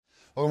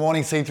Well, good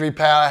morning, C3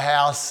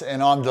 Powerhouse,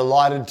 and I'm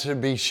delighted to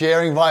be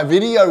sharing via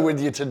video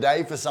with you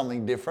today for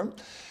something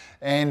different.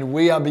 And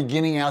we are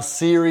beginning our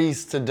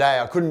series today.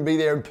 I couldn't be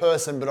there in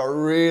person, but I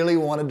really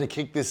wanted to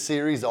kick this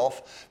series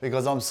off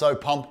because I'm so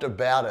pumped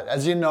about it.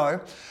 As you know,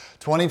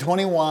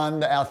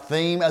 2021, our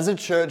theme as a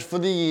church for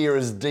the year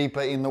is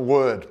Deeper in the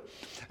Word.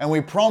 And we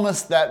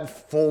promised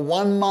that for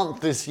 1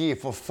 month this year,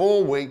 for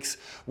 4 weeks,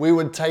 we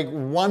would take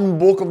one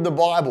book of the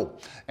Bible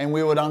and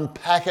we would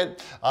unpack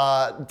it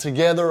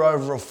together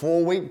over a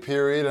 4-week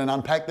period and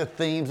unpack the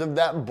themes of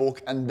that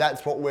book, and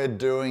that's what we're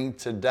doing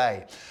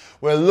today.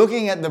 We're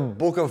looking at the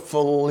book of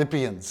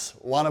Philippians,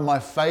 one of my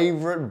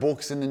favorite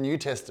books in the New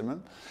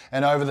Testament.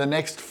 And over the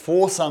next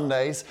 4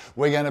 Sundays,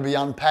 we're going to be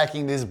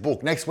unpacking this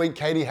book. Next week,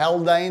 Katie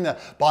Haldane, a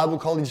Bible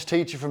college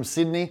teacher from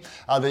Sydney,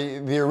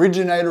 the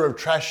originator of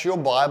Trash Your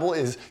Bible,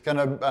 is going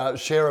to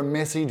share a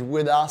message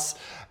with us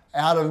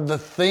out of the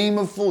theme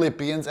of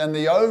Philippians, and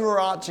the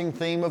overarching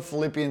theme of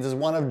Philippians is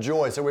one of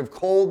joy. So we've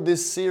called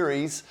this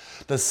series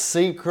The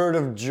Secret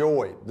of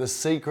Joy, The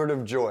Secret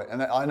of Joy.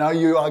 And I know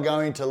you are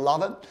going to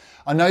love it.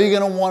 I know you're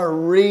going to want to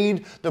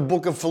read the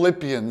book of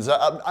Philippians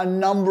a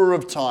number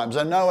of times.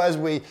 I know as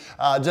we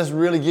just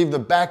really give the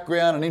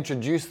background and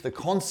introduce the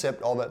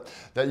concept of it,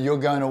 that you're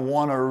going to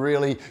want to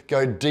really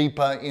go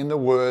deeper in the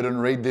Word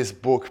and read this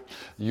book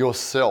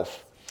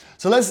yourself.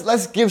 So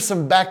let's give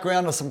some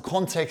background or some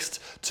context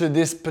to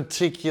this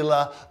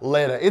particular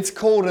letter. It's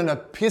called an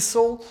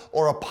epistle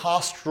or a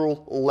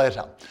pastoral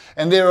letter.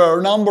 And there are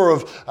a number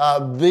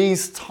of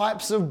these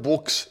types of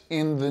books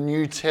in the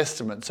New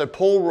Testament. So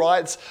Paul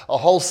writes a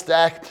whole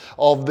stack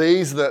of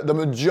these. The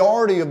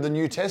majority of the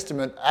New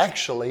Testament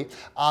actually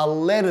are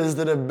letters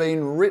that have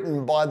been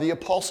written by the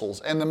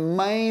apostles. And the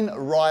main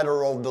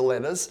writer of the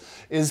letters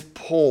is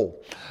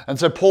Paul. And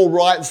so Paul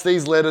writes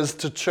these letters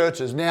to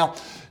churches. Now,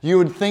 you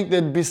would think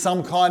there'd be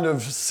some kind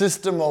of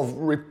system of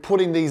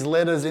putting these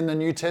letters in the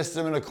New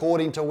Testament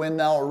according to when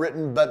they were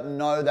written, but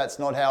no, that's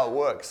not how it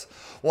works.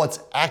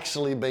 What's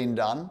actually been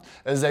done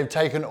is they've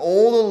taken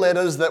all the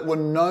letters that were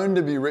known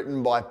to be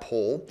written by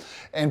Paul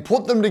and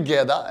put them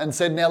together and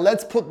said, now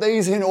let's put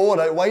these in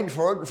order, wait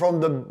for it, from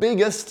the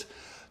biggest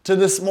to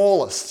the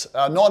smallest,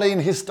 not in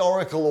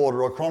historical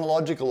order or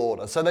chronological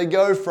order. So they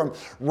go from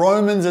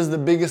Romans as the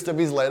biggest of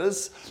his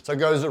letters. So it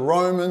goes to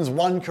Romans,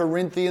 1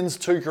 Corinthians,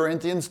 2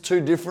 Corinthians, 2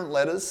 different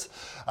letters.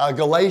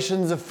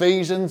 Galatians,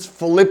 Ephesians,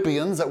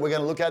 Philippians that we're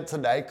going to look at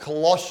today,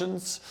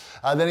 Colossians.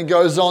 Then it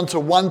goes on to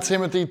 1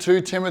 Timothy,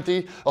 2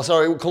 Timothy,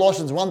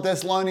 Colossians, 1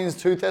 Thessalonians,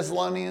 2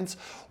 Thessalonians,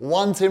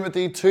 1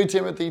 Timothy, 2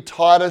 Timothy,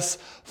 Titus,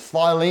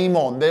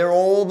 Philemon. They're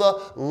all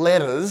the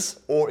letters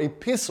or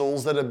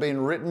epistles that have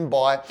been written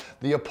by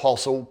the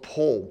Apostle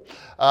Paul.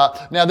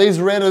 Now these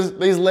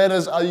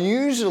letters are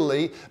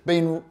usually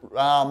being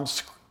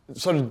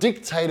sort of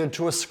dictated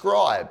to a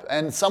scribe,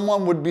 and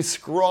someone would be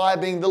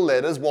scribing the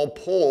letters while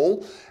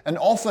Paul, and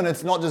often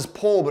it's not just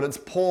Paul, but it's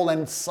Paul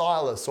and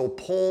Silas or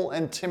Paul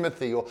and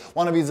Timothy or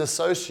one of his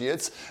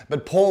associates,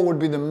 but Paul would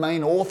be the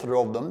main author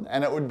of them,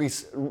 and it would be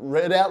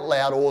read out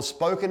loud or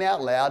spoken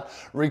out loud,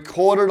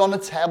 recorded on a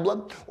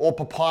tablet or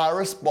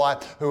papyrus by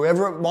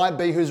whoever it might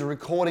be who's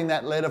recording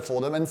that letter for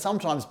them. And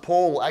sometimes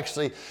Paul will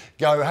actually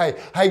go,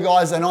 hey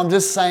guys, and I'm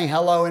just saying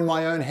hello in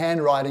my own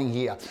handwriting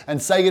here,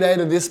 and say good day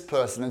to this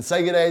person and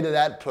say good day to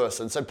that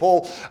person. So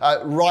Paul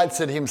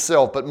writes it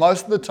himself, but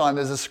most of the time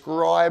there's a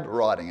scribe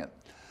writing it.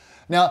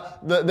 Now,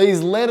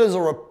 these letters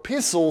or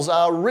epistles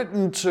are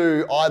written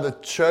to either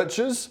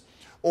churches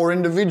or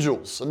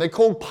individuals, and they're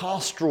called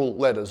pastoral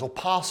letters or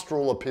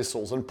pastoral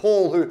epistles. And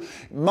Paul, who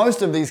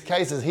most of these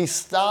cases, he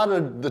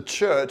started the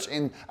church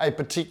in a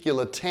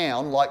particular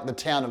town, like the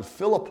town of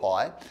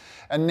Philippi,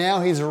 and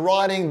now he's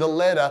writing the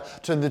letter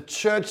to the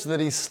church that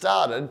he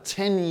started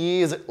 10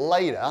 years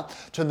later,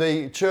 to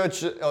the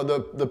church, or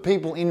the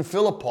people in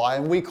Philippi,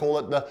 and we call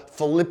it the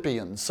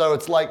Philippians. So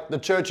it's like the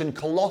church in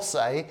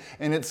Colossae,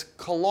 and it's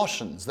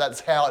Colossians.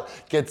 That's how it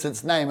gets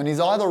its name. And he's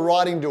either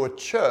writing to a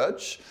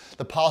church,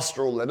 the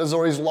pastoral letters,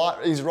 or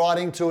he's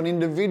writing to an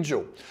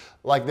individual.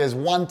 Like there's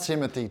 1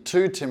 Timothy,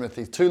 2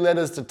 Timothy, 2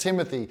 letters to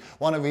Timothy,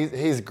 one of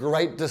his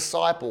great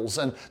disciples,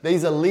 and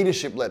these are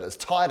leadership letters,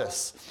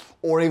 Titus,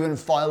 or even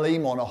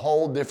Philemon, a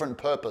whole different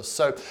purpose.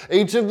 So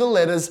each of the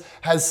letters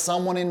has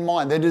someone in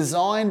mind. They're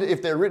designed,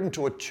 if they're written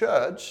to a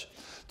church,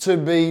 to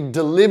be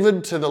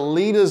delivered to the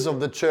leaders of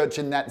the church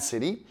in that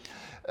city.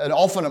 And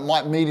often it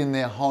might meet in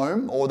their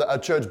home, or a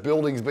church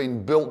building's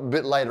been built a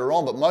bit later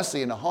on, but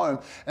mostly in a home.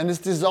 And it's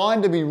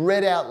designed to be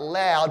read out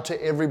loud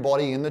to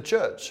everybody in the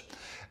church.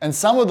 And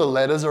some of the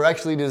letters are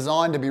actually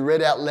designed to be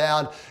read out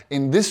loud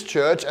in this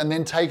church and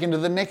then taken to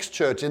the next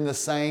church in the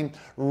same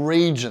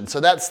region. So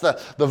that's the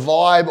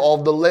vibe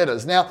of the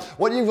letters. Now,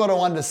 what you've got to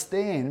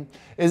understand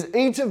is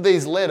each of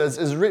these letters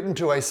is written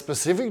to a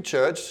specific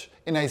church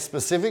in a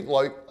specific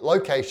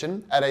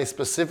location at a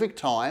specific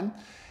time,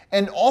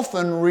 and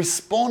often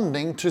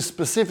responding to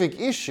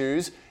specific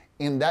issues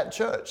in that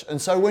church.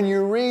 And so when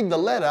you read the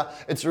letter,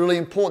 it's really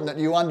important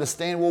that you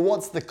understand, well,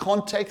 what's the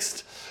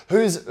context?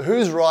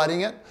 Who's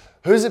writing it?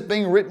 Who's it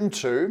being written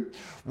to?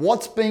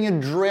 What's being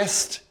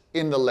addressed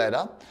in the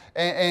letter,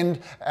 and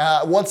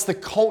what's the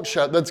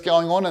culture that's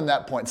going on in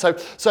that point.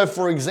 So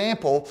for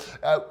example,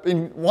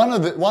 in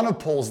one of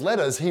Paul's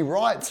letters, he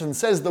writes and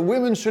says the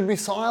women should be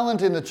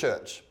silent in the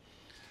church.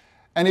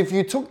 And if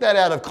you took that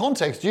out of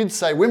context, you'd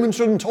say women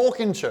shouldn't talk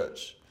in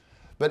church.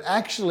 But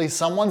actually,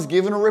 someone's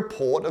given a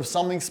report of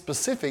something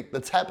specific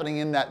that's happening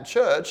in that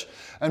church,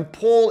 and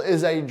Paul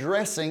is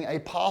addressing a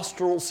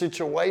pastoral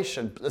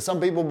situation.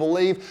 Some people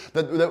believe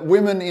that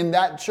women in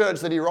that church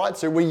that he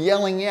writes to were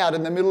yelling out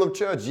in the middle of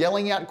church,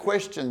 yelling out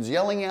questions,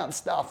 yelling out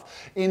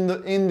stuff in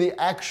the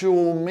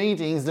actual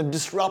meetings and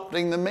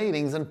disrupting the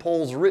meetings, and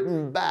Paul's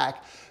written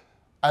back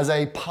as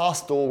a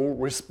pastoral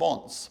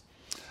response.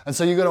 And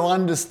so you've got to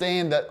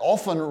understand that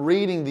often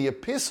reading the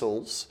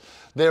epistles,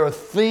 there are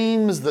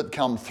themes that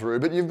come through,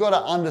 but you've got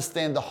to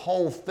understand the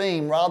whole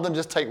theme rather than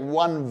just take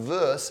one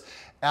verse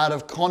out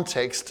of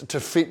context to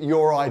fit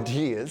your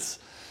ideas,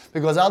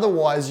 because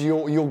otherwise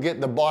you'll get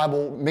the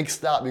Bible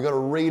mixed up. You've got to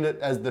read it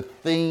as the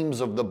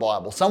themes of the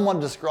Bible. Someone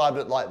described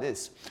it like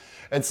this.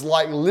 It's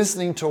like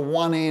listening to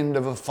one end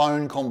of a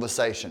phone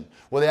conversation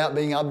without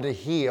being able to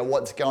hear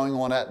what's going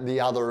on at the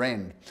other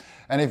end.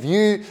 And if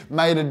you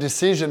made a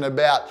decision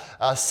about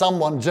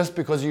someone just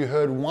because you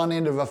heard one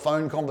end of a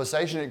phone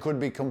conversation, it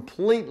could be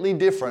completely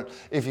different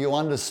if you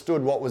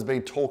understood what was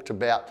being talked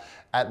about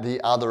at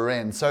the other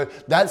end. So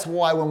that's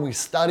why when we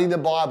study the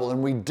Bible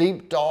and we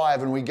deep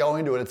dive and we go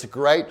into it, it's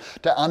great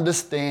to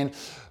understand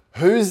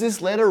who's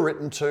this letter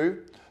written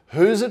to,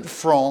 who's it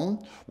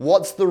from,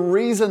 what's the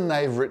reason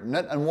they've written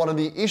it, and what are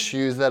the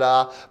issues that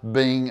are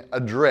being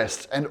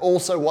addressed, and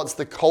also what's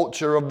the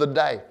culture of the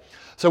day.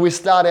 So we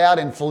start out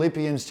in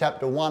Philippians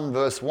chapter 1,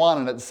 verse 1,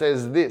 and it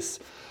says this: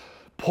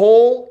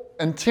 Paul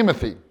and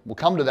Timothy, we'll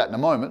come to that in a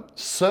moment,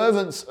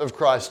 servants of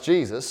Christ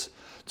Jesus,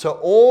 to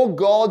all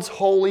God's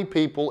holy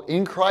people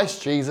in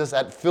Christ Jesus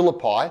at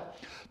Philippi,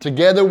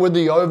 together with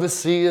the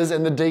overseers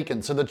and the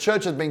deacons. So the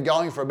church has been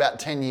going for about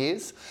 10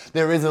 years.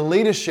 There is a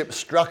leadership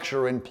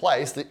structure in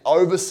place, the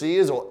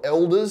overseers or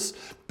elders,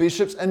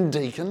 bishops and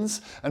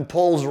deacons, and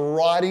Paul's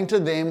writing to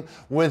them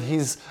with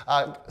his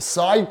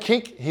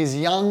sidekick, his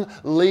young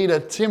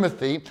leader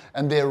Timothy,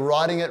 and they're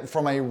writing it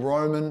from a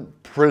Roman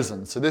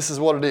prison. So this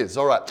is what it is.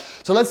 All right.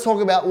 So let's talk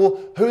about,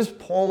 well, who's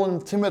Paul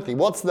and Timothy?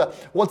 What's their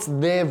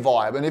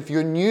vibe? And if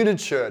you're new to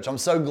church, I'm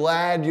so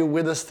glad you're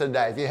with us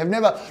today. If you have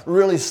never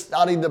really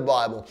studied the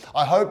Bible,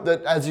 I hope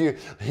that as you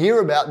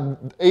hear about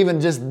even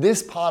just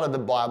this part of the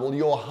Bible,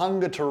 your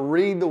hunger to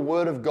read the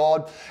Word of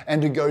God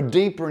and to go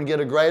deeper and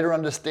get a greater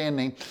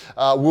understanding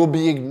will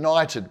be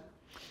ignited.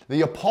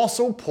 The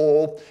Apostle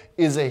Paul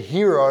is a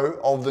hero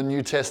of the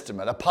New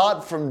Testament.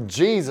 Apart from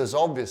Jesus,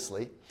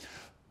 obviously,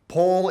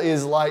 Paul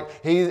is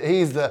like,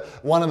 he's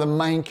one of the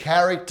main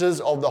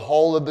characters of the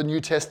whole of the New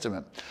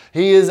Testament.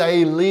 He is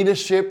a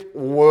leadership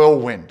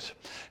whirlwind.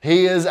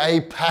 He is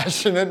a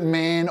passionate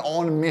man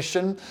on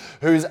mission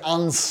who's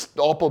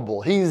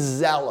unstoppable. He's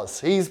zealous.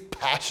 He's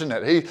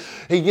passionate.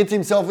 He gets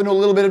himself into a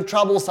little bit of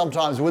trouble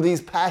sometimes with his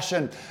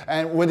passion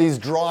and with his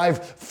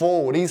drive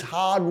forward. He's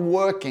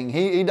hardworking.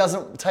 He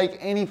doesn't take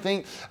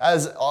anything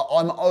as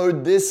I'm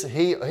owed this.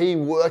 He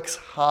works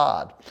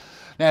hard.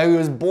 Now, he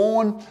was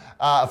born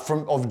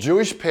of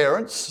Jewish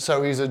parents,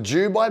 so he's a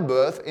Jew by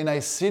birth, in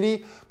a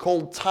city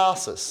called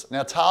Tarsus.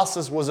 Now,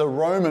 Tarsus was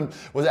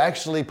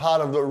actually part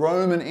of the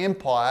Roman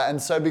Empire,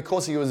 and so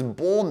because he was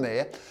born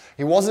there,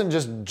 he wasn't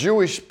just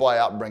Jewish by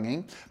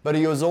upbringing, but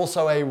he was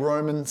also a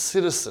Roman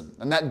citizen,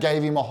 and that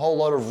gave him a whole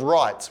lot of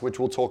rights, which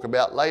we'll talk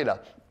about later.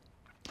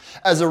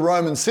 As a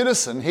Roman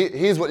citizen,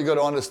 here's what you've got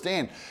to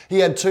understand. He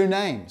had two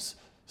names.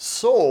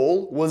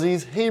 Saul was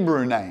his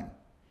Hebrew name,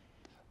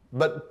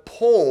 but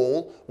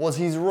Paul was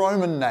his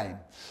Roman name.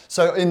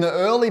 So in the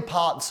early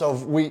parts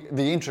of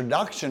the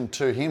introduction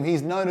to him,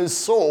 he's known as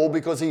Saul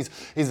because he's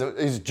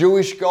a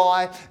Jewish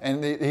guy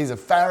and he's a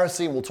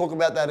Pharisee, and we'll talk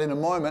about that in a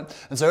moment.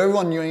 And so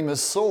everyone knew him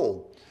as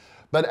Saul.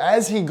 But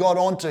as he got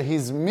onto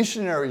his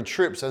missionary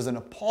trips as an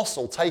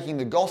apostle, taking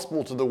the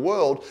gospel to the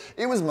world,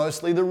 it was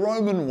mostly the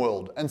Roman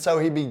world. And so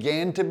he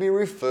began to be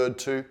referred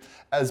to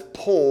as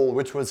Paul,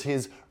 which was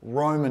his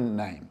Roman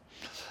name.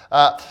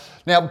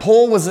 Now,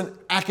 Paul was an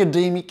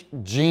academic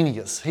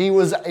genius. He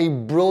was a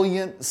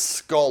brilliant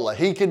scholar.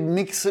 He could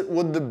mix it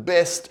with the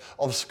best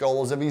of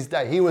scholars of his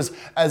day.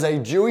 As a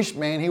Jewish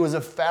man, he was a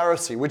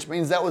Pharisee, which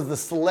means that was the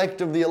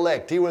select of the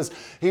elect. He was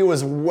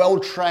well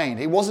trained.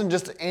 He wasn't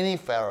just any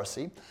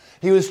Pharisee.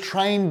 He was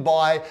trained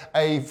by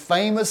a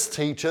famous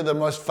teacher, the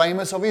most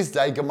famous of his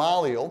day,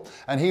 Gamaliel,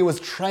 and he was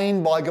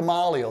trained by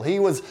Gamaliel.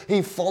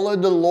 He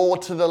followed the law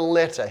to the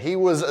letter. He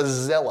was a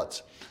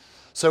zealot.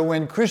 So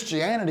when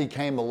Christianity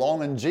came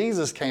along and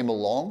Jesus came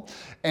along,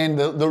 and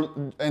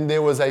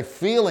there was a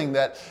feeling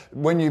that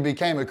when you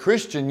became a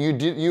Christian,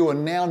 you are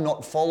now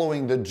not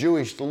following the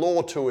Jewish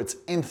law to its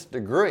nth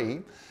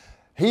degree,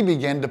 he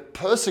began to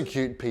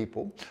persecute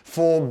people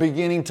for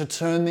beginning to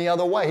turn the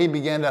other way. He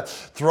began to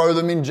throw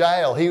them in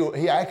jail.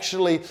 He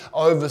actually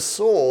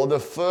oversaw the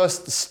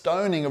first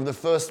stoning of the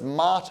first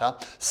martyr,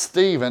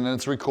 Stephen, and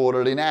it's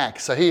recorded in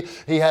Acts. So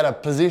he had a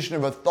position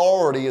of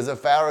authority as a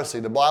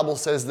Pharisee. The Bible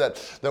says that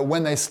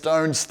when they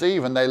stoned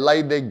Stephen, they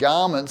laid their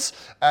garments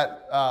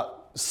at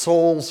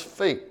Saul's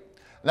feet.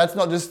 That's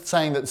not just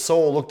saying that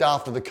Saul looked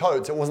after the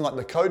coats. It wasn't like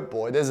the coat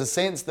boy. There's a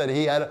sense that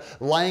he had,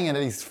 laying it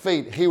at his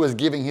feet, he was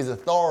giving his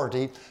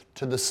authority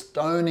to the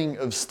stoning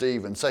of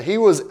Stephen. So he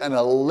was an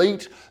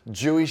elite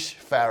Jewish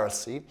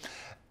Pharisee,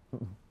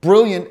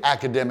 brilliant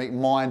academic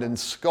mind and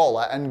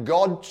scholar, and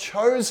God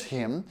chose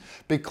him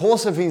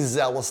because of his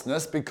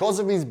zealousness, because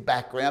of his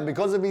background,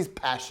 because of his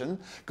passion.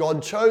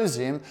 God chose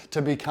him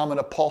to become an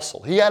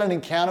apostle. He had an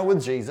encounter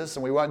with Jesus,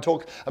 and we won't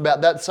talk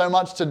about that so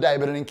much today,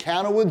 but an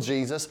encounter with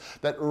Jesus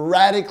that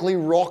radically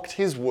rocked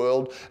his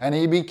world, and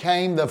he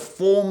became the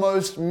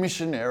foremost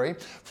missionary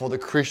for the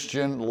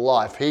Christian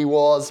life. He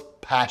was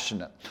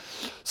passionate.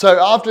 So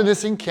after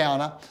this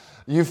encounter,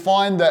 you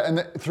find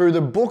that through the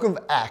book of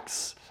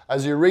Acts,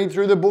 as you read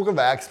through the book of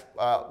Acts,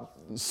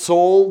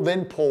 Saul,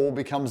 then Paul,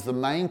 becomes the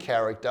main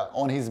character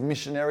on his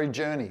missionary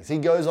journeys. He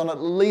goes on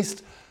at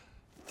least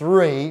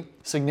 3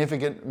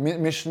 significant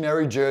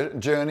missionary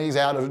journeys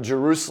out of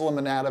Jerusalem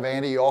and out of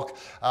Antioch,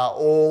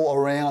 all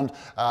around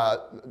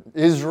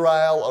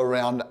Israel,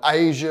 around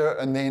Asia,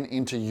 and then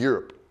into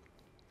Europe.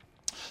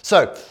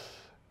 So,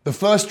 the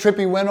first trip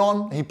he went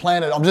on, he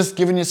planted. I'm just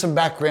giving you some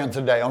background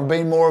today. I'm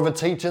being more of a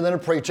teacher than a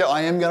preacher.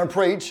 I am going to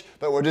preach,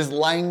 but we're just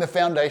laying the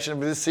foundation of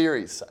this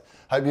series.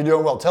 Hope you're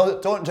doing well.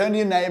 Turn to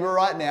your neighbor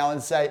right now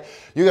and say,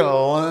 you're going to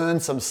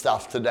learn some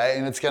stuff today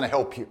and it's going to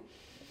help you.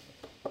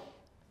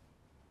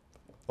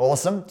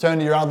 Awesome. Turn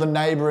to your other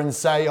neighbor and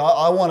say,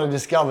 I want to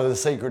discover the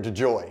secret to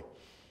joy.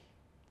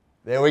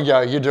 There we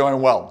go. You're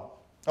doing well.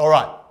 All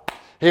right.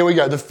 Here we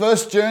go. The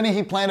first journey,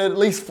 he planted at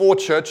least 4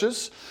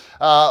 churches.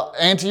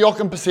 Antioch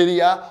and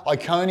Pisidia,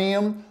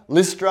 Iconium,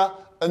 Lystra,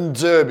 and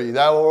Derbe. They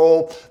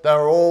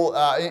were all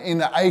in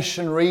the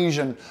Asian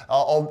region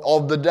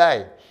of the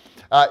day.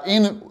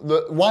 In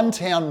the one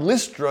town,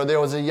 Lystra, there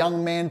was a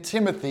young man,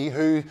 Timothy,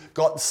 who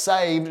got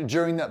saved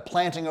during the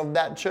planting of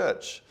that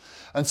church.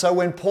 And so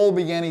when Paul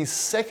began his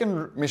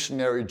second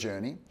missionary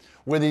journey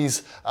with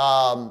his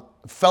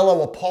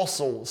fellow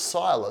apostle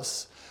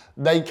Silas,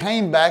 they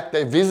came back,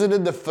 they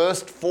visited the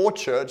first 4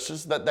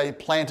 churches that they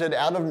planted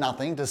out of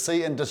nothing to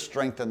see and to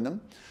strengthen them.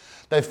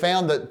 They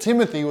found that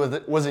Timothy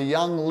was a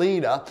young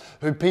leader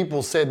who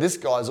people said, this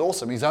guy's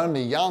awesome. He's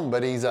only young,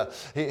 but he's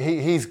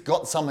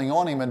got something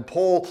on him. And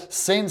Paul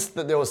sensed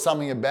that there was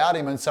something about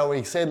him. And so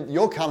he said,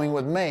 you're coming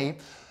with me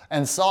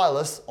and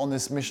Silas on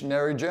this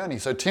missionary journey.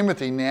 So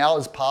Timothy now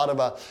is part of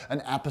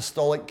an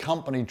apostolic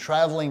company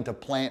traveling to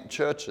plant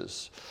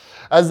churches.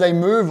 As they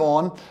move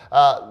on,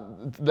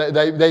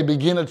 they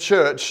begin a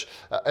church,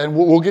 and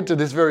we'll get to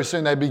this very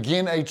soon. They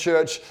begin a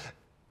church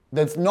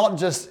that's not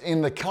just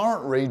in the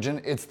current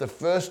region, it's the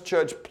first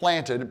church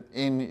planted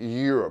in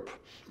Europe.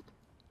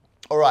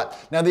 All right,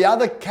 now the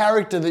other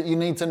character that you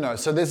need to know,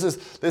 so this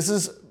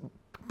is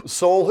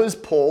Saul, who's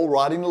Paul,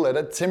 writing the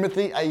letter.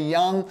 Timothy, a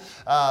young,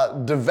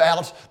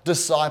 devout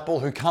disciple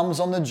who comes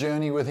on the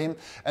journey with him.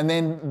 And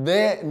then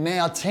they're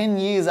now 10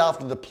 years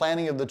after the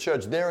planting of the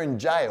church, they're in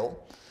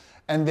jail.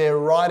 And they're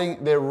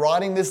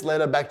writing this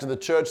letter back to the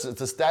church that's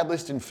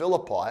established in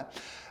Philippi.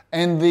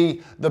 And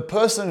the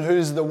person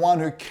who's the one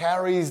who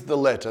carries the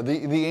letter,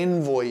 the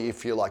envoy,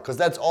 if you like, because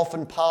that's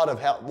often part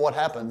of what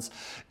happens,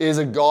 is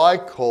a guy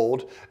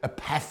called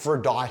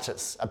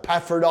Epaphroditus.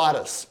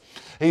 Epaphroditus.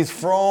 He's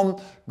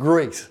from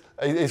Greece.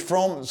 He's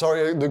from,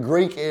 the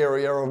Greek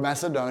area of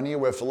Macedonia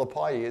where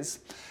Philippi is.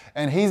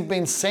 And he's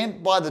been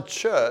sent by the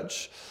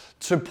church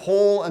to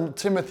Paul and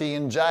Timothy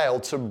in jail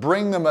to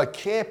bring them a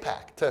care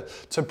pack,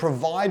 to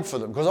provide for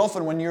them. Because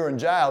often when you're in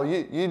jail,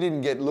 you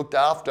didn't get looked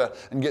after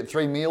and get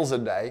 3 meals a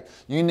day.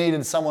 You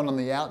needed someone on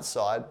the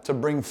outside to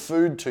bring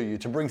food to you,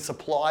 to bring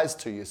supplies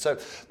to you. So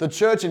the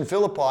church in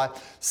Philippi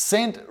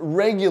sent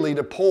regularly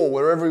to Paul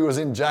wherever he was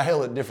in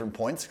jail at different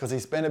points, because he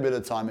spent a bit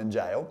of time in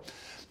jail.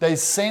 They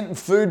sent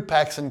food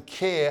packs and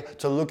care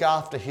to look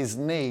after his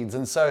needs.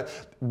 And so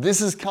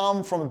this has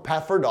come from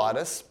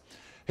Epaphroditus.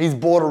 He's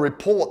brought a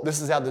report. This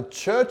is how the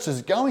church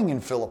is going in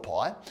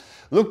Philippi.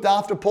 Looked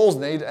after Paul's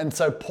need, and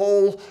so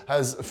Paul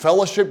has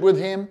fellowship with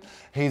him.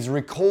 He's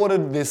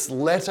recorded this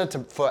letter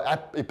for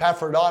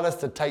Epaphroditus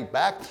to take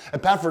back.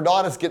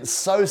 Epaphroditus gets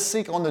so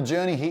sick on the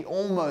journey he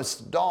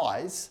almost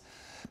dies.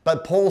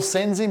 But Paul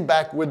sends him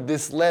back with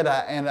this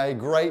letter and a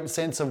great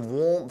sense of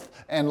warmth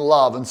and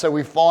love. And so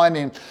we find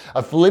in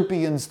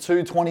Philippians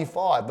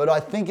 2:25, but I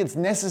think it's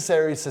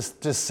necessary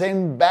to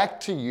send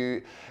back to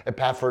you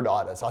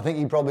Epaphroditus. I think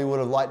he probably would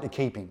have liked to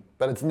keep him,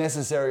 but it's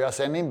necessary I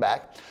send him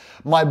back.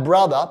 My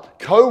brother,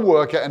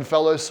 co-worker and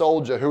fellow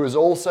soldier, who is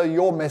also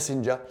your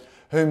messenger,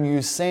 whom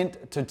you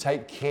sent to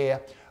take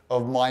care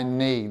of my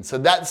needs. So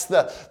that's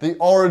the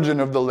origin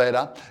of the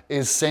letter,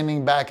 is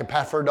sending back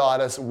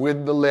Epaphroditus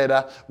with the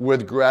letter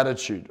with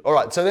gratitude. All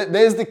right, so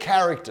there's the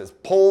characters.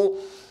 Paul,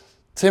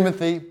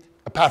 Timothy,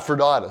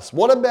 Epaphroditus?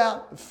 What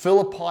about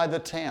Philippi the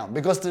town?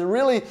 Because to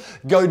really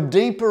go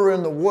deeper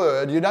in the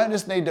word, you don't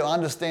just need to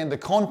understand the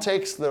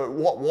context,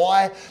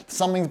 why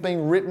something's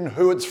being written,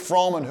 who it's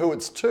from and who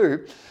it's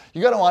to.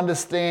 You've got to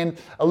understand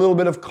a little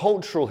bit of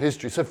cultural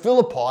history. So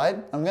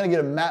Philippi, I'm going to get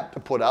a map to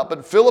put up,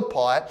 but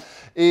Philippi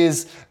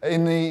is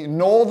in the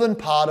northern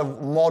part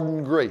of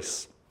modern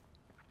Greece.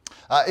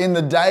 In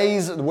the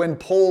days when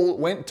Paul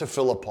went to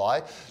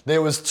Philippi, there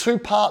was two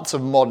parts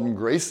of modern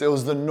Greece. There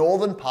was the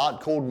northern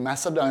part called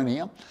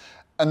Macedonia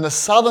and the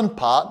southern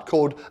part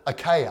called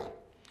Achaia.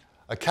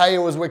 Achaia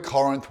was where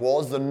Corinth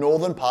was. The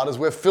northern part is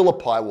where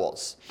Philippi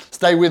was.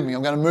 Stay with me.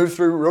 I'm going to move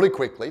through really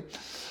quickly.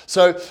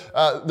 So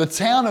the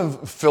town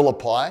of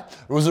Philippi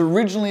was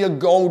originally a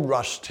gold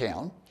rush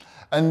town.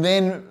 And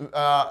then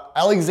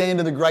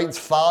Alexander the Great's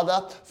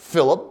father,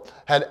 Philip,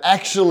 had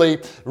actually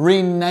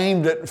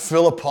renamed it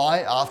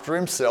Philippi after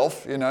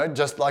himself,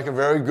 just like a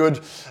very good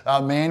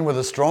man with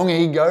a strong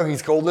ego.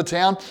 He's called the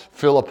town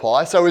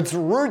Philippi. So its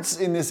roots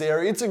in this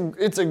area,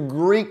 it's a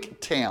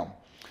Greek town.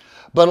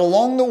 But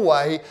along the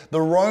way,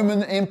 the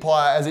Roman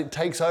Empire, as it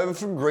takes over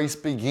from Greece,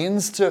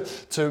 begins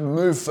to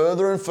move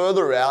further and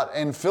further out,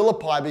 and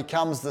Philippi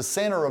becomes the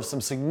center of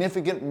some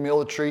significant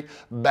military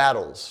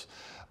battles.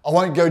 I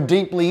won't go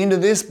deeply into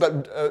this,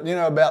 but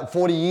about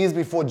 40 years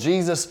before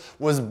Jesus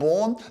was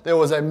born, there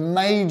was a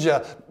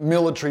major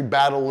military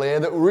battle there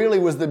that really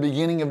was the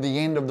beginning of the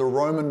end of the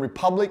Roman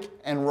Republic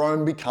and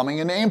Rome becoming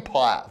an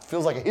empire.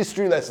 Feels like a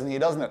history lesson here,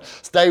 doesn't it?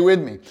 Stay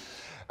with me.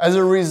 As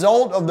a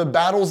result of the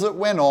battles that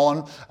went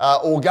on,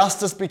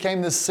 Augustus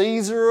became the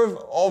Caesar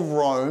of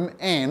Rome,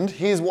 and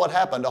here's what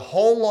happened. A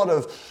whole lot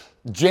of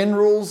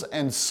generals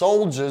and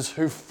soldiers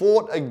who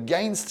fought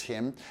against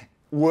him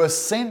were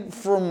sent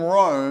from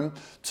Rome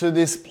to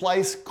this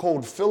place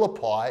called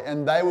Philippi,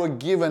 and they were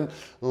given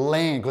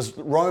land, because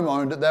Rome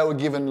owned it. They were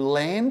given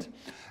land,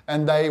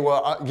 and they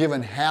were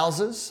given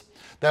houses.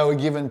 They were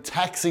given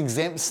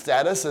tax-exempt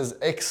status as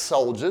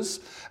ex-soldiers,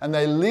 and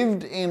they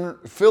lived in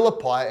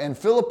Philippi, and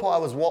Philippi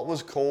was what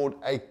was called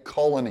a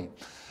colony.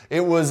 It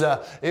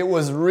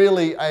was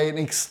really an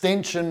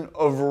extension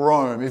of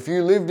Rome. If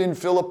you lived in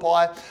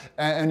Philippi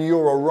and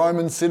you're a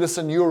Roman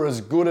citizen, you're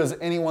as good as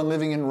anyone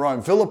living in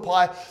Rome.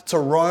 Philippi to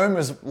Rome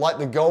is like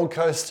the Gold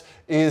Coast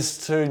is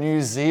to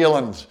New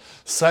Zealand.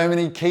 So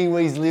many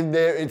Kiwis live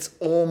there, it's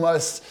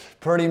almost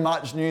pretty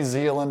much New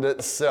Zealand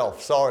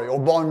itself. Sorry, or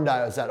Bondi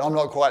is that, I'm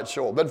not quite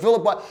sure. But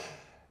Philippi,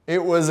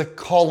 it was a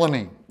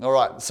colony. All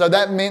right, so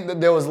that meant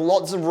that there was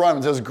lots of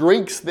Romans. There was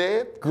Greeks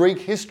there, Greek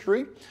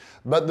history,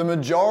 but the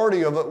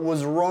majority of it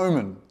was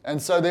Roman.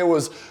 And so they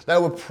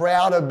were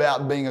proud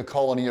about being a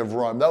colony of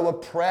Rome. They were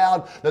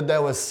proud that they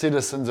were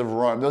citizens of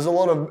Rome. There was a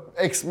lot of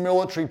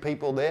ex-military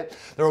people there.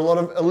 There were a lot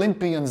of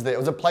Olympians there. It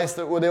was a place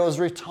where there was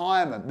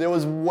retirement. There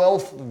was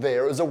wealth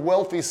there. It was a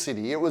wealthy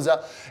city. It was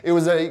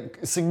a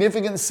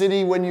significant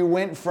city when you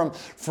went from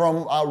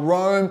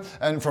Rome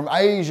and from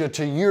Asia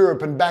to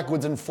Europe and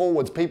backwards and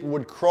forwards. People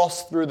would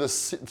cross through this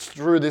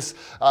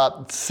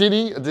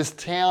city, this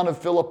town of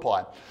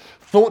Philippi.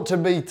 Thought to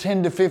be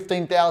 10 to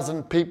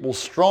 15,000 people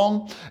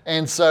strong,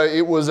 and so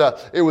it was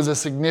a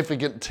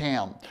significant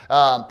town.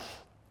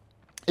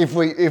 If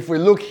we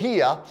look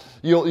here,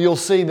 you'll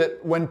see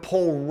that when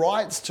Paul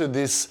writes to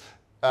this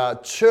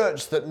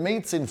church that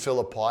meets in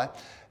Philippi,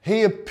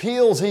 he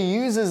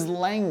uses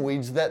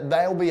language that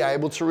they'll be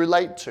able to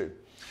relate to.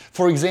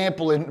 For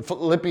example, in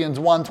Philippians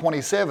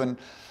 1:27,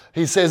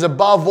 he says,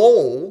 "Above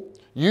all,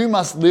 you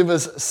must live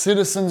as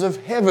citizens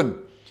of heaven,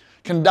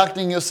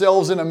 conducting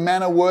yourselves in a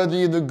manner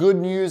worthy of the good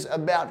news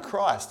about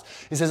Christ."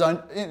 He says,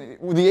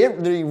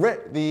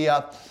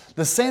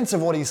 the sense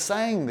of what he's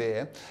saying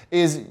there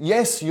is,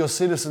 yes, you're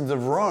citizens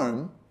of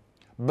Rome,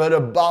 but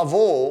above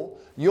all,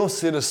 you're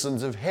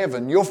citizens of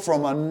heaven. You're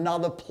from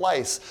another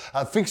place.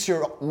 Fix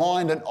your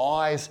mind and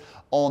eyes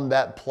on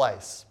that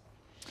place.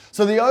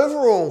 So the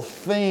overall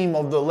theme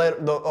of the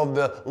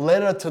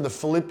letter to the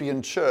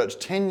Philippian church,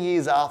 10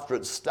 years after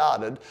it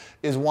started,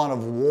 is one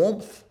of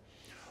warmth,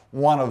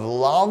 one of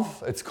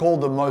love. It's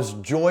called the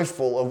most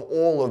joyful of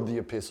all of the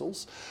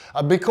epistles.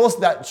 Because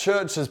that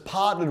church has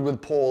partnered with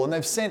Paul and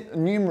they've sent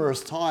numerous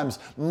times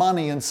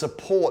money and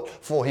support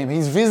for him.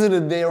 He's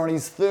visited there on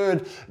his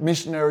third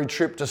missionary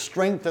trip to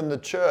strengthen the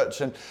church.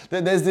 And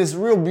there's this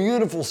real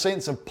beautiful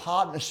sense of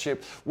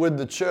partnership with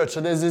the church.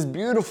 So there's this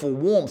beautiful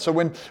warmth. So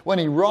when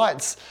he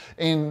writes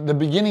in the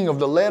beginning of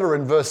the letter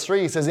in verse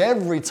 3, he says,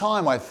 "Every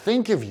time I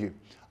think of you,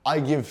 I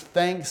give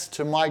thanks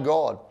to my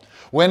God.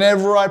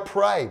 Whenever I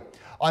pray,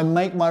 I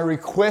make my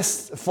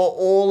requests for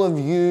all of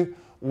you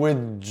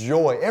with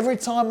joy." Every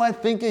time I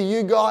think of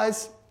you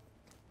guys,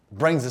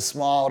 brings a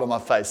smile to my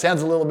face.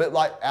 Sounds a little bit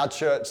like our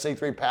church,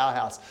 C3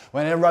 Powerhouse.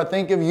 Whenever I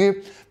think of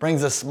you,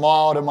 brings a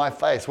smile to my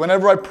face.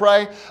 Whenever I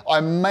pray,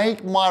 I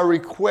make my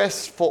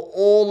requests for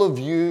all of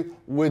you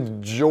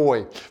with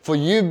joy. For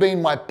you've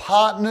been my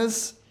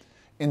partners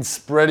in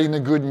spreading the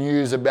good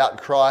news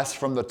about Christ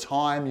from the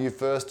time you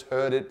first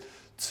heard it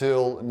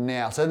till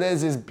now. So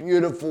there's this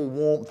beautiful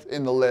warmth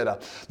in the letter.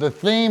 The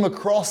theme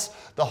across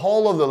the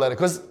whole of the letter,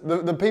 because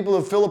the people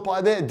of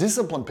Philippi, they're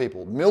disciplined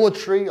people,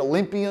 military,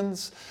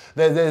 Olympians.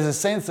 There's a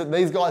sense that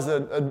these guys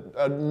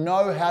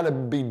know how to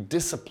be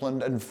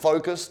disciplined and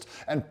focused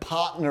and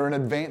partner in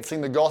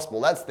advancing the gospel.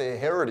 That's their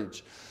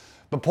heritage.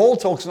 But Paul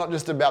talks not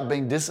just about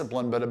being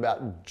disciplined, but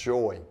about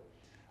joy.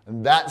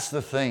 And that's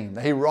the theme.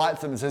 He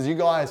writes them and says, you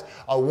guys,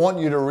 I want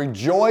you to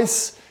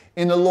rejoice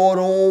in the Lord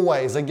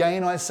always.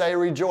 Again, I say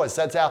rejoice.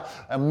 That's our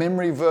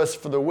memory verse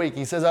for the week.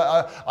 He says,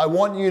 I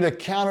want you to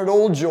count it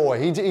all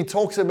joy. He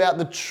talks about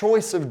the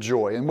choice of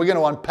joy. And we're going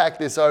to unpack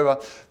this over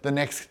the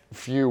next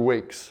few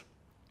weeks.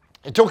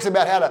 He talks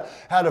about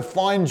how to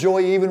find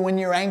joy even when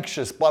you're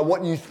anxious by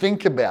what you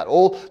think about,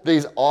 all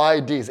these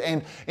ideas.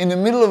 And in the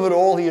middle of it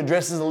all, he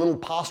addresses a little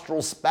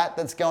pastoral spat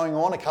that's going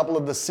on. A couple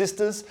of the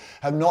sisters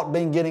have not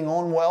been getting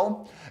on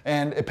well.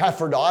 And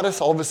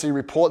Epaphroditus obviously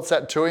reports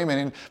that to him.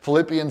 And in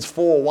Philippians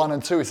 4, 1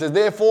 and 2, he says,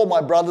 therefore,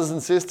 my brothers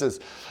and sisters,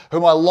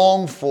 whom I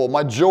long for,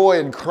 my joy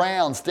and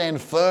crown,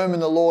 stand firm in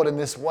the Lord in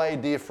this way,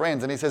 dear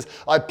friends. And he says,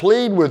 I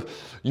plead with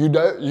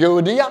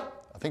Euodia,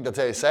 I think that's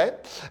how you say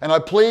it, and I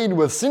plead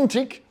with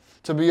Syntyche,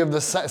 to be of the,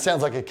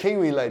 sounds like a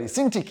Kiwi lady.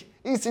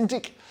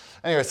 Syntyche.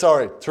 Anyway,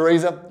 sorry,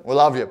 Teresa, we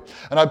love you.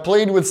 And I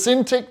plead with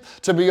Syntyche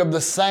to be of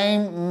the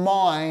same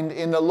mind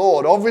in the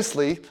Lord.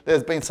 Obviously,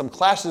 there's been some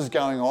clashes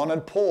going on,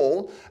 and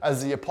Paul,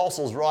 as the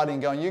apostle's writing,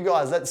 going, you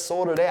guys, let's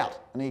sort it out.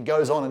 And he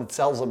goes on and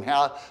tells them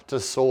how to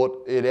sort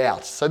it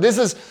out. So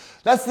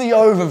that's the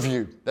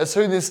overview. That's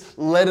who this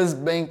letter's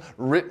being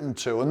written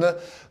to. And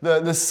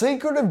the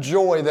secret of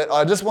joy that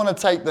I just want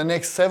to take the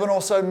next 7 or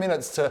so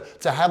minutes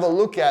to have a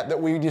look at, that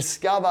we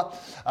discover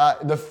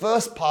the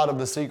first part of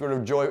the secret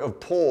of joy of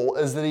Paul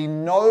is that he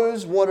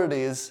knows what it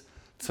is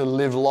to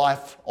live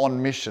life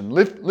on mission.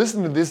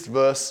 Listen to this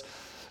verse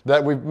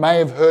that we may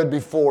have heard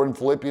before in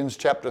Philippians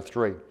chapter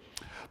 3.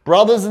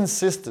 Brothers and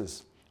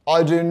sisters,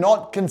 I do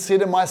not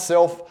consider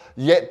myself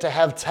yet to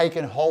have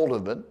taken hold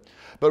of it,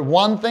 but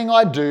one thing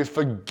I do,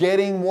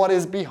 forgetting what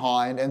is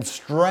behind and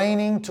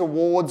straining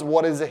towards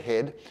what is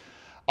ahead,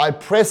 I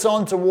press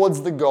on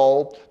towards the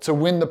goal to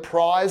win the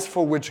prize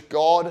for which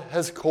God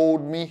has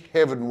called me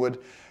heavenward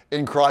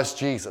in Christ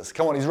Jesus.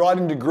 Come on, he's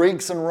writing to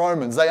Greeks and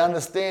Romans. They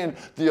understand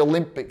the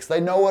Olympics.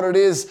 They know what it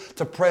is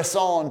to press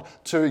on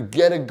to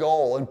get a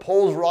goal. And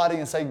Paul's writing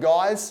and say,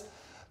 guys,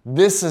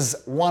 this is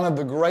one of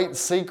the great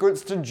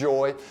secrets to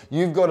joy.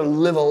 You've got to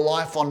live a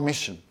life on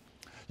mission.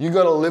 You've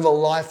got to live a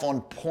life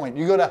on point.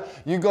 You've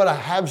got to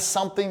have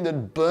something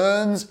that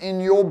burns in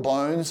your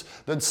bones,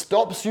 that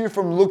stops you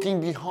from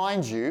looking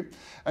behind you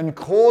and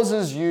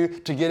causes you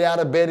to get out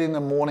of bed in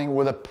the morning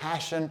with a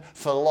passion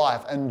for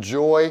life. And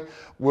joy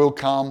will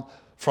come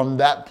from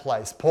that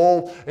place.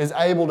 Paul is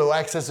able to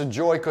access a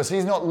joy because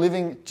he's not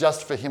living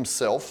just for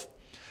himself,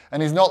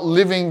 and he's not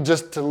living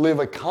just to live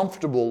a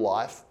comfortable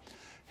life.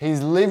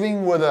 He's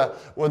living with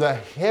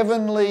a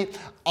heavenly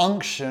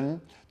unction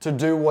to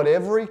do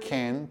whatever he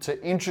can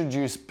to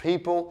introduce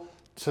people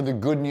to the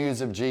good news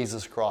of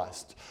Jesus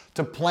Christ,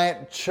 to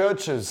plant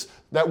churches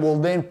that will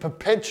then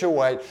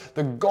perpetuate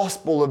the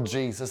gospel of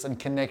Jesus and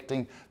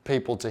connecting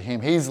people to him.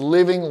 He's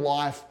living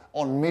life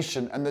on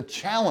mission. And the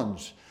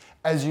challenge,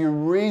 as you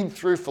read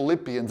through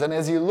Philippians and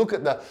as you look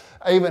at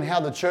even how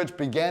the church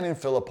began in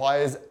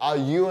Philippi, is, are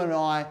you and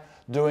I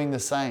doing the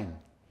same?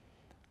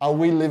 Are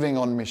we living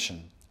on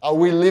mission? Are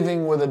we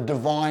living with a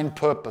divine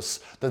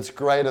purpose that's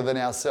greater than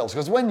ourselves?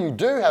 Because when you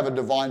do have a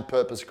divine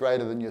purpose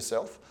greater than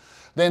yourself,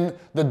 then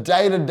the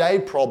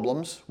day-to-day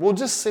problems will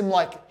just seem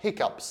like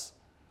hiccups.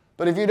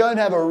 But if you don't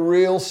have a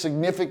real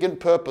significant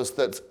purpose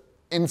that's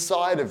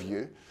inside of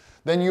you,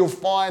 then you'll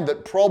find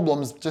that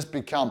problems just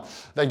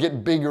they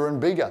get bigger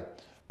and bigger.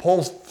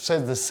 Paul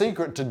says the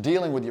secret to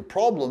dealing with your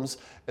problems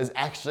is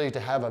actually to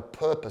have a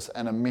purpose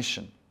and a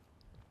mission.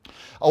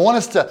 I want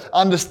us to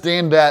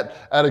understand that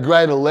at a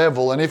greater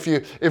level. And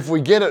if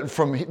we get it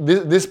from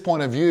this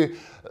point of view,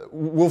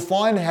 we'll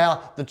find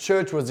how the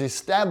church was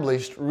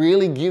established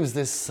really gives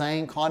this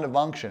same kind of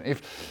unction.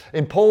 If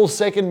in Paul's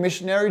second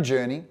missionary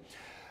journey,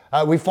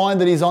 we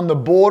find that he's on the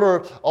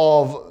border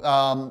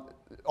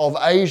of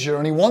Asia,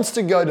 and he wants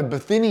to go to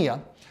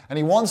Bithynia, and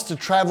he wants to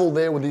travel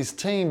there with his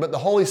team, but the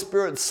Holy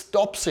Spirit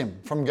stops him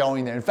from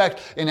going there. In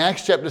fact, in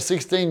Acts chapter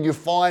 16, you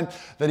find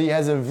that he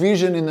has a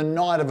vision in the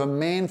night of a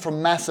man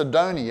from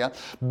Macedonia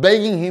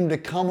begging him to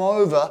come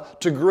over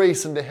to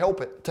Greece and to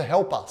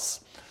help us.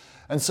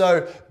 And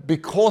so,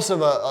 because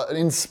of an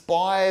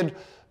inspired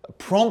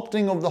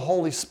prompting of the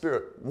Holy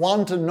Spirit,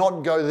 one, to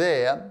not go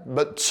there,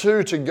 but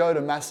two, to go to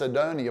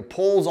Macedonia.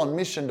 Paul's on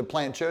mission to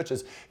plant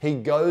churches. He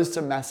goes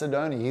to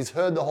Macedonia. He's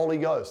heard the Holy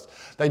Ghost.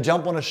 They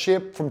jump on a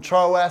ship from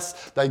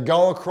Troas. They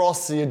go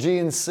across the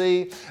Aegean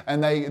Sea,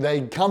 and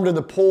they come to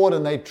the port,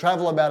 and they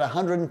travel about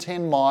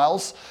 110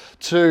 miles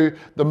to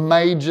the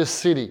major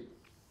city.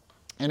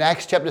 In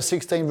Acts chapter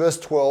 16, verse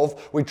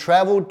 12, we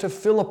traveled to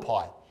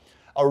Philippi,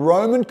 a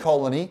Roman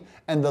colony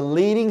and the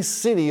leading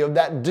city of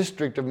that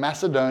district of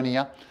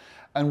Macedonia,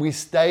 and we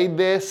stayed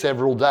there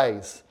several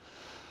days.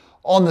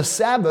 On the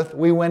Sabbath,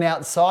 we went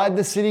outside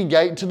the city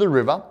gate to the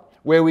river,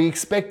 where we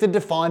expected to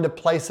find a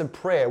place of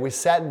prayer. We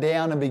sat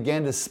down and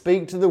began to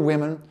speak to the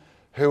women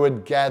who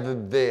had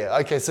gathered there.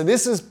 Okay, so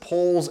this is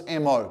Paul's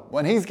MO.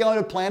 When he's going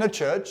to plant a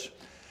church,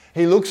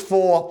 he looks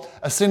for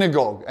a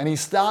synagogue, and he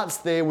starts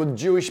there with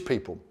Jewish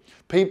people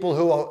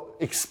who are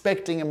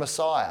expecting a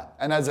Messiah.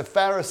 And as a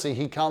Pharisee,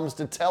 he comes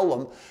to tell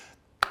them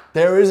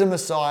there is a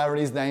Messiah and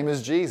his name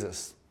is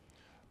Jesus.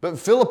 But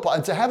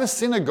Philippi, to have a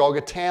synagogue,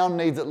 a town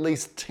needs at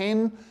least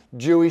 10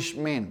 Jewish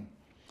men.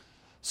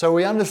 So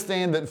we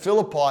understand that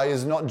Philippi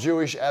is not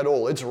Jewish at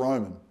all, it's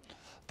Roman.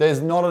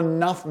 There's not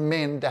enough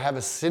men to have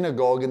a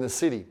synagogue in the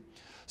city.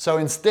 So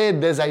instead,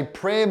 there's a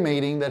prayer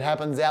meeting that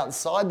happens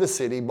outside the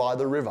city by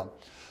the river.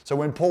 So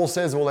when Paul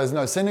says, well, there's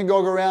no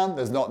synagogue around,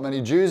 there's not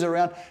many Jews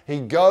around, he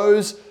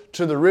goes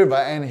to the river,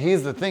 and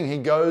here's the thing, he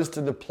goes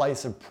to the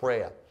place of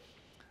prayer.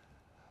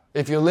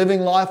 If you're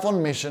living life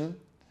on mission,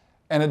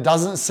 and it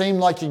doesn't seem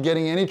like you're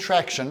getting any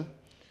traction,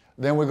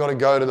 then we've got to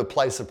go to the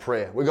place of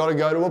prayer. We've got to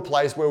go to a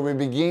place where we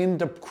begin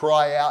to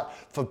cry out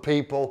for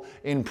people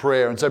in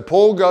prayer. And so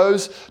Paul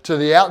goes to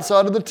the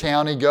outside of the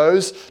town. He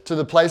goes to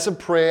the place of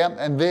prayer.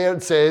 And there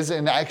it says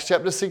in Acts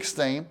chapter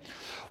 16,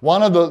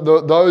 one of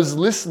those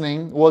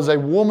listening was a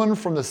woman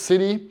from the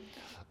city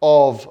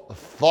of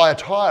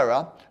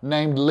Thyatira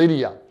named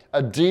Lydia,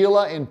 a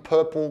dealer in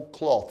purple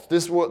cloth.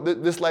 This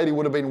lady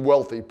would have been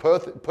wealthy.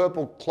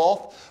 Purple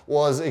cloth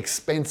was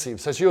expensive.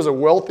 So she was a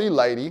wealthy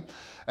lady,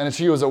 and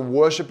she was a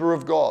worshiper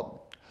of God.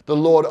 The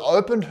Lord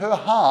opened her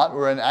heart,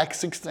 we're in Acts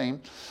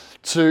 16,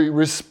 to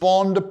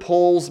respond to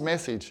Paul's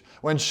message.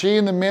 When she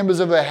and the members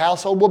of her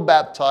household were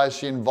baptized,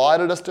 she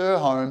invited us to her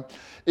home.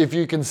 If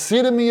you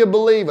consider me a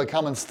believer,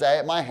 come and stay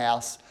at my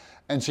house.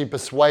 And she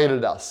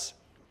persuaded us.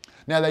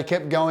 Now they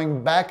kept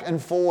going back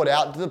and forward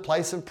out to the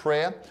place of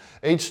prayer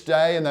each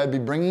day, and they'd be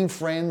bringing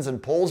friends,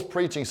 and Paul's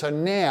preaching. So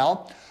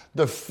now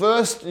the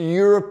first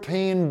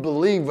European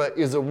believer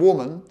is a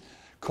woman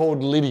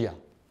called Lydia.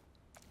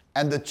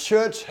 And the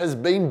church has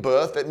been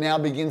birthed. It now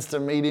begins to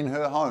meet in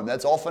her home.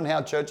 That's often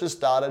how churches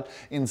started,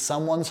 in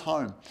someone's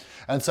home.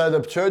 And so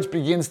the church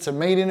begins to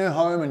meet in her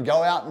home and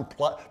go out and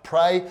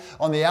pray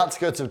on the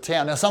outskirts of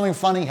town. Now something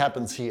funny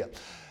happens here.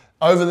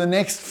 Over the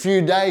next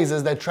few days,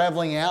 as they're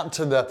traveling out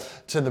to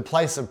the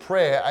place of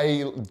prayer,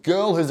 a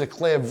girl who's a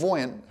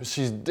clairvoyant,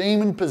 she's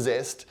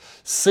demon-possessed,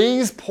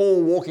 sees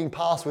Paul walking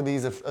past with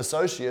his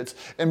associates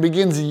and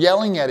begins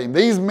yelling at him.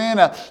 These men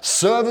are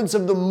servants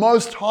of the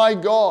Most High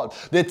God.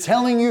 They're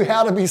telling you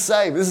how to be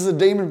saved. This is a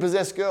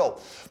demon-possessed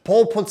girl.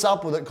 Paul puts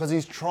up with it because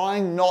he's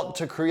trying not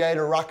to create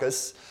a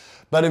ruckus,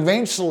 but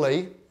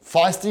eventually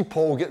feisty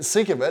Paul gets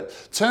sick of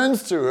it,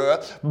 turns to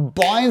her,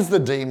 binds the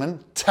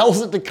demon, tells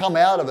it to come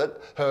out of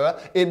her.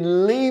 It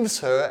leaves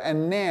her,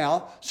 and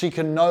now she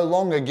can no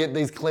longer get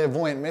these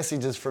clairvoyant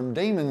messages from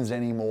demons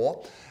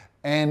anymore,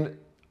 and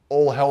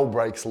all hell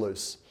breaks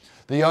loose.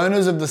 The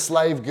owners of the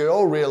slave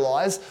girl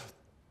realize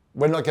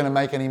we're not going to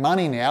make any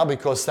money now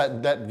because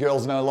that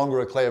girl's no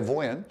longer a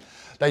clairvoyant.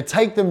 They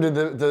take them to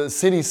the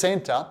city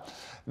center.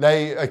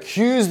 They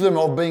accuse them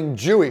of being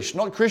Jewish,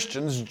 not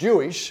Christians,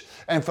 Jewish,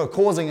 and for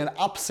causing an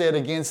upset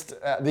against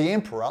the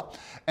emperor.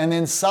 And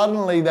then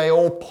suddenly they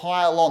all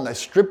pile on. They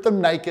strip them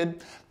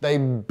naked, they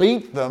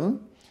beat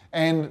them,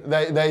 and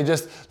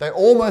they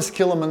almost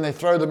kill them, and they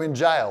throw them in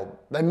jail.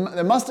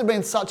 There must have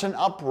been such an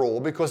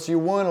uproar because you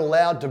weren't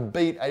allowed to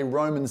beat a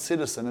Roman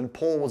citizen, and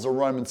Paul was a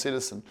Roman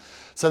citizen.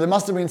 So there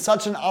must have been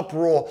such an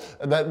uproar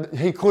that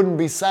he couldn't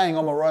be saying,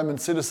 I'm a Roman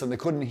citizen. They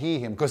couldn't hear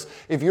him. Because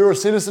if you're a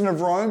citizen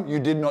of Rome, you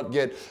did not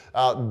get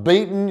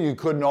beaten, you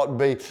could not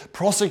be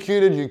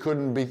prosecuted, you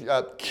couldn't be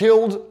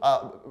killed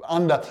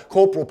under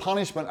corporal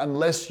punishment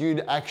unless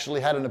you'd actually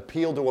had an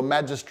appeal to a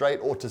magistrate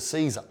or to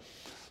Caesar.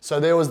 So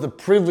there was the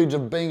privilege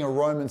of being a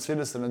Roman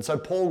citizen. And so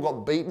Paul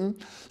got beaten,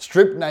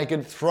 stripped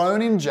naked,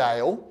 thrown in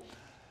jail.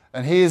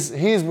 And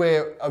here's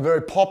where a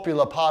very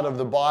popular part of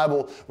the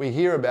Bible we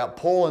hear about.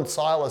 Paul and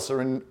Silas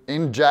are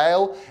in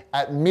jail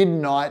at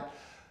midnight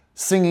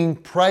singing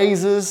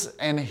praises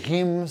and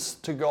hymns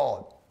to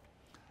God.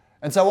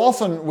 And so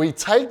often we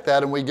take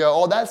that and we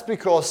go, oh, that's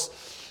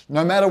because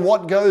no matter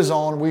what goes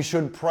on, we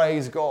should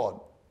praise God.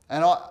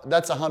 And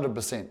that's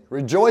 100%.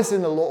 Rejoice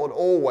in the Lord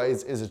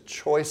always is a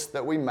choice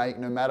that we make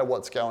no matter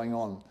what's going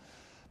on.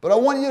 But I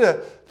want you to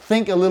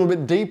think a little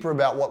bit deeper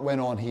about what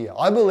went on here.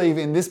 I believe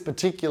in this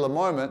particular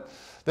moment,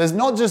 there's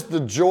not just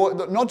the joy,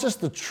 not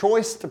just the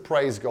choice to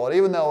praise God,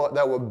 even though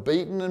they were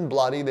beaten and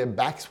bloody, their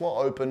backs were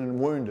open and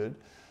wounded,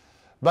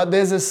 but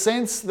there's a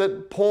sense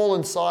that Paul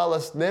and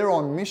Silas, they're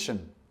on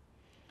mission.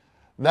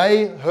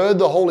 They heard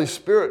the Holy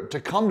Spirit to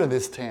come to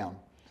this town.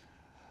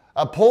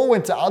 Paul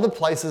went to other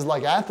places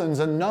like Athens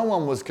and no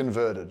one was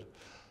converted.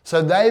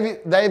 So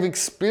they've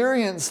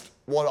experienced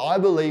what I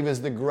believe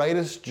is the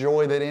greatest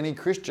joy that any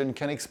Christian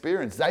can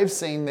experience. They've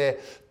seen their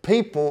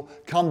people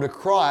come to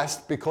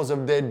Christ because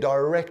of their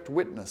direct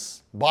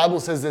witness. The Bible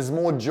says there's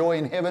more joy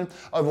in heaven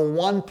over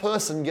one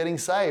person getting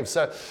saved.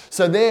 So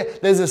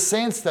there's a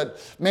sense that,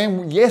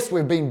 man, yes,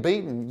 we've been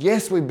beaten.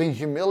 Yes, we've been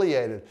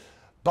humiliated.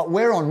 But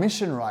we're on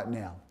mission right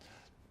now.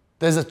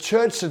 There's a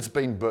church that's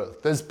been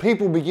birthed. There's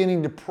people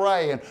beginning to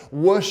pray and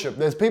worship.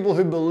 There's people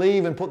who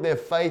believe and put their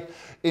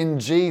faith in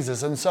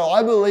Jesus. And so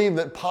I believe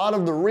that part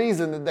of the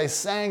reason that they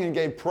sang and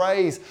gave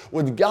praise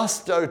with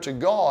gusto to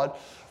God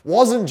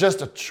wasn't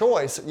just a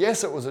choice.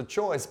 Yes, it was a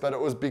choice, but it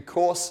was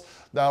because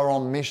they were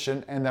on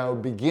mission and they were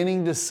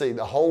beginning to see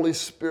the Holy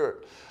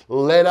Spirit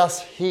let us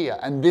hear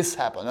and this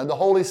happened. And the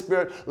Holy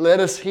Spirit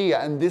let us hear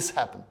and this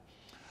happened.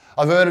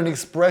 I've heard an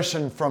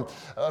expression from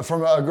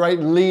a great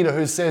leader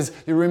who says,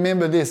 you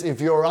remember this, if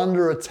you're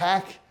under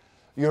attack,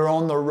 you're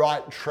on the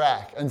right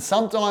track. And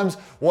sometimes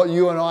what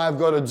you and I have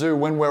got to do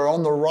when we're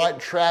on the right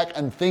track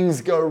and things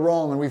go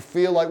wrong and we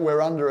feel like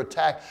we're under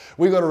attack,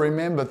 we've got to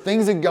remember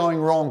things are going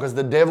wrong because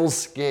the devil's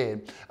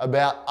scared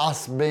about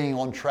us being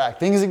on track.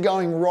 Things are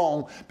going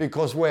wrong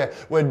because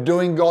we're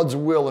doing God's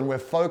will and we're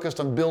focused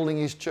on building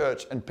His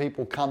church and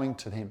people coming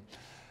to Him.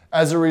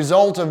 As a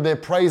result of their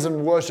praise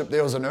and worship,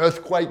 there was an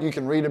earthquake. You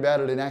can read about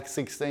it in Acts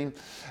 16.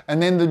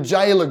 And then the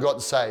jailer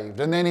got saved.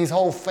 And then his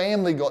whole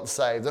family got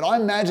saved. And I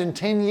imagine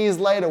 10 years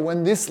later,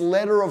 when this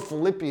letter of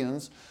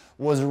Philippians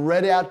was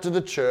read out to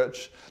the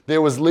church,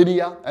 there was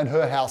Lydia and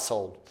her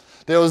household.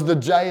 There was the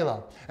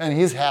jailer and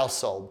his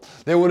household.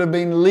 There would have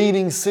been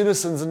leading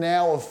citizens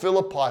now of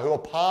Philippi who are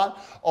part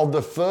of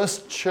the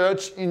first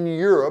church in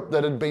Europe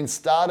that had been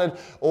started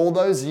all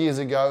those years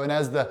ago. And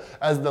as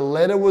the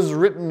letter was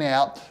written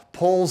out,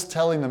 Paul's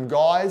telling them,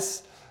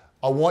 guys,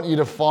 I want you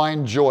to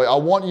find joy. I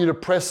want you to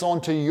press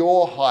on to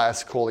your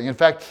highest calling. In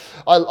fact,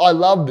 I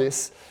love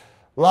this.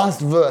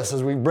 Last verse,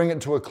 as we bring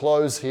it to a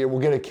close here,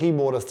 we'll get a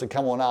keyboardist to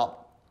come on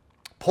up.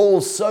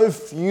 Paul's so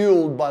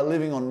fueled by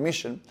living on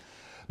mission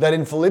that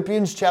in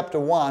Philippians chapter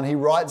 1, he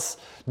writes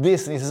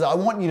this, and he says, I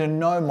want you to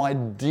know, my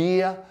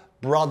dear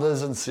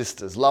brothers and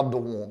sisters, love the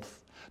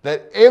warmth,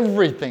 that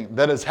everything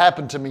that has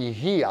happened to me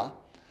here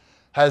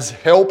has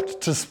helped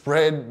to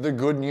spread the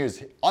good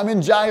news. I'm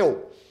in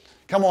jail.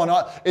 Come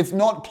on, it's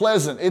not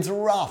pleasant. It's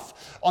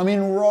rough. I'm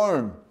in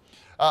Rome.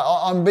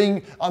 I'm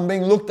being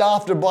looked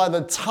after by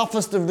the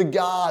toughest of the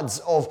guards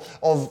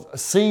of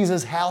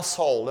Caesar's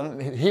household.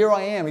 And here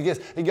I am.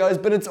 He goes,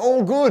 but it's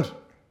all good.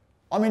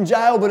 I'm in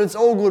jail, but it's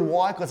all good.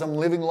 Why? Because I'm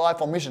living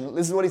life on mission.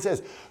 This is what he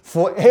says.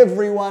 For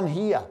everyone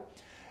here,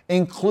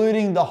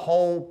 including the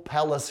whole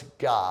palace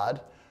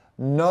guard,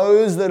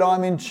 knows that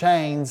I'm in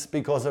chains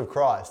because of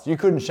Christ. You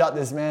couldn't shut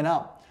this man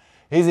up.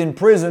 He's in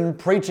prison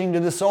preaching to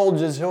the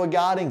soldiers who are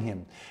guarding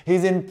him.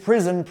 He's in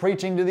prison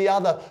preaching to the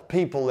other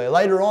people there.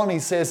 Later on, he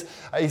says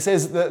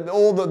that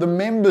all the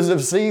members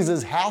of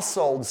Caesar's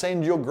household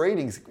send your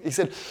greetings. He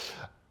said,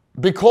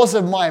 because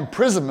of my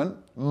imprisonment,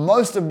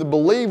 most of the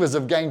believers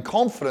have gained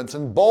confidence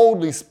and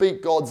boldly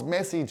speak God's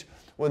message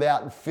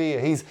without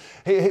fear.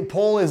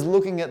 Paul is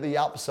looking at the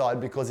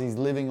upside because he's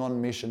living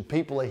on mission.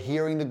 People are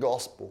hearing the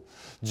gospel.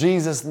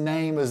 Jesus'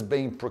 name is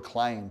being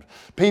proclaimed.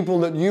 People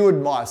that you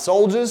admire,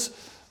 soldiers,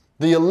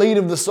 the elite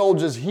of the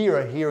soldiers here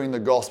are hearing the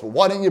gospel.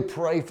 Why don't you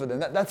pray for them?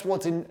 That's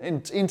what's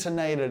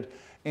intonated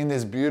in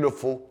this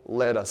beautiful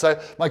letter. So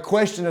my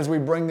question as we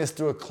bring this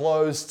to a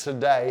close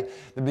today,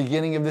 the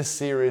beginning of this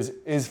series,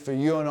 is for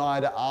you and I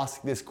to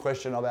ask this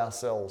question of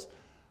ourselves.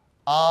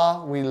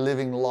 Are we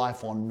living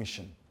life on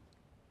mission?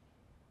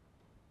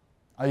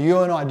 Are you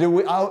and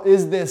I,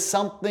 is there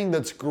something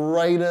that's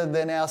greater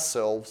than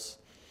ourselves,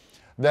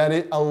 that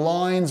it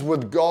aligns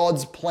with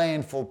God's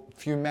plan for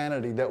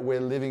humanity that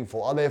we're living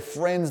for? Are there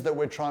friends that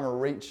we're trying to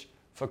reach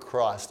for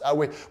Christ?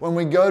 When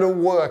we go to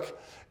work,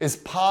 is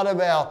part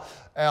of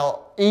our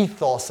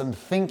ethos and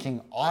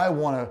thinking, I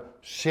want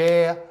to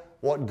share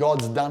what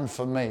God's done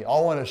for me.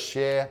 I want to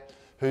share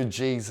who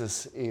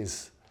Jesus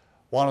is.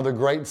 One of the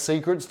great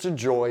secrets to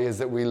joy is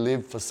that we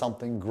live for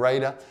something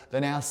greater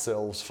than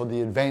ourselves, for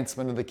the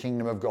advancement of the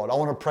kingdom of God. I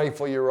want to pray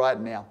for you right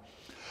now.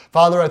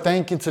 Father, I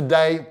thank you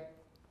today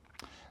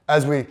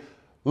as we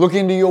look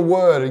into your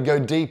word and go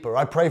deeper.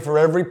 I pray for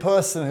every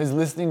person who's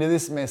listening to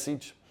this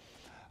message.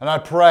 And I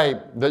pray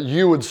that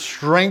you would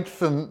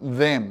strengthen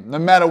them, no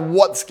matter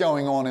what's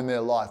going on in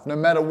their life, no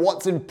matter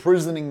what's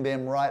imprisoning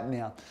them right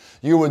now.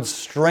 You would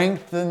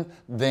strengthen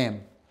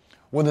them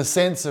with a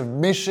sense of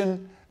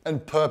mission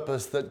and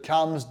purpose that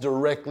comes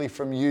directly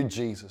from you,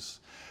 Jesus.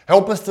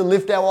 Help us to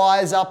lift our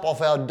eyes up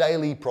off our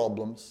daily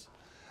problems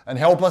and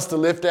help us to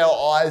lift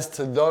our eyes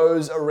to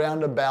those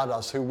around about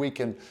us who we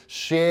can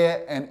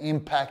share and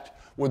impact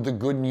with the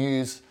good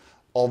news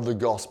of the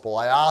gospel.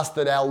 I ask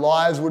that our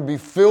lives would be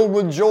filled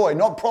with joy,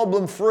 not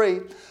problem-free,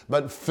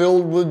 but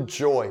filled with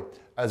joy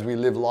as we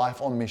live life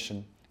on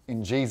mission.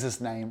 In Jesus'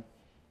 name,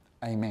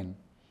 amen.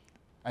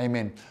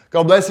 Amen.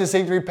 God bless you,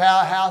 C3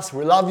 Powerhouse.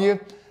 We love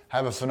you.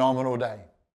 Have a phenomenal day.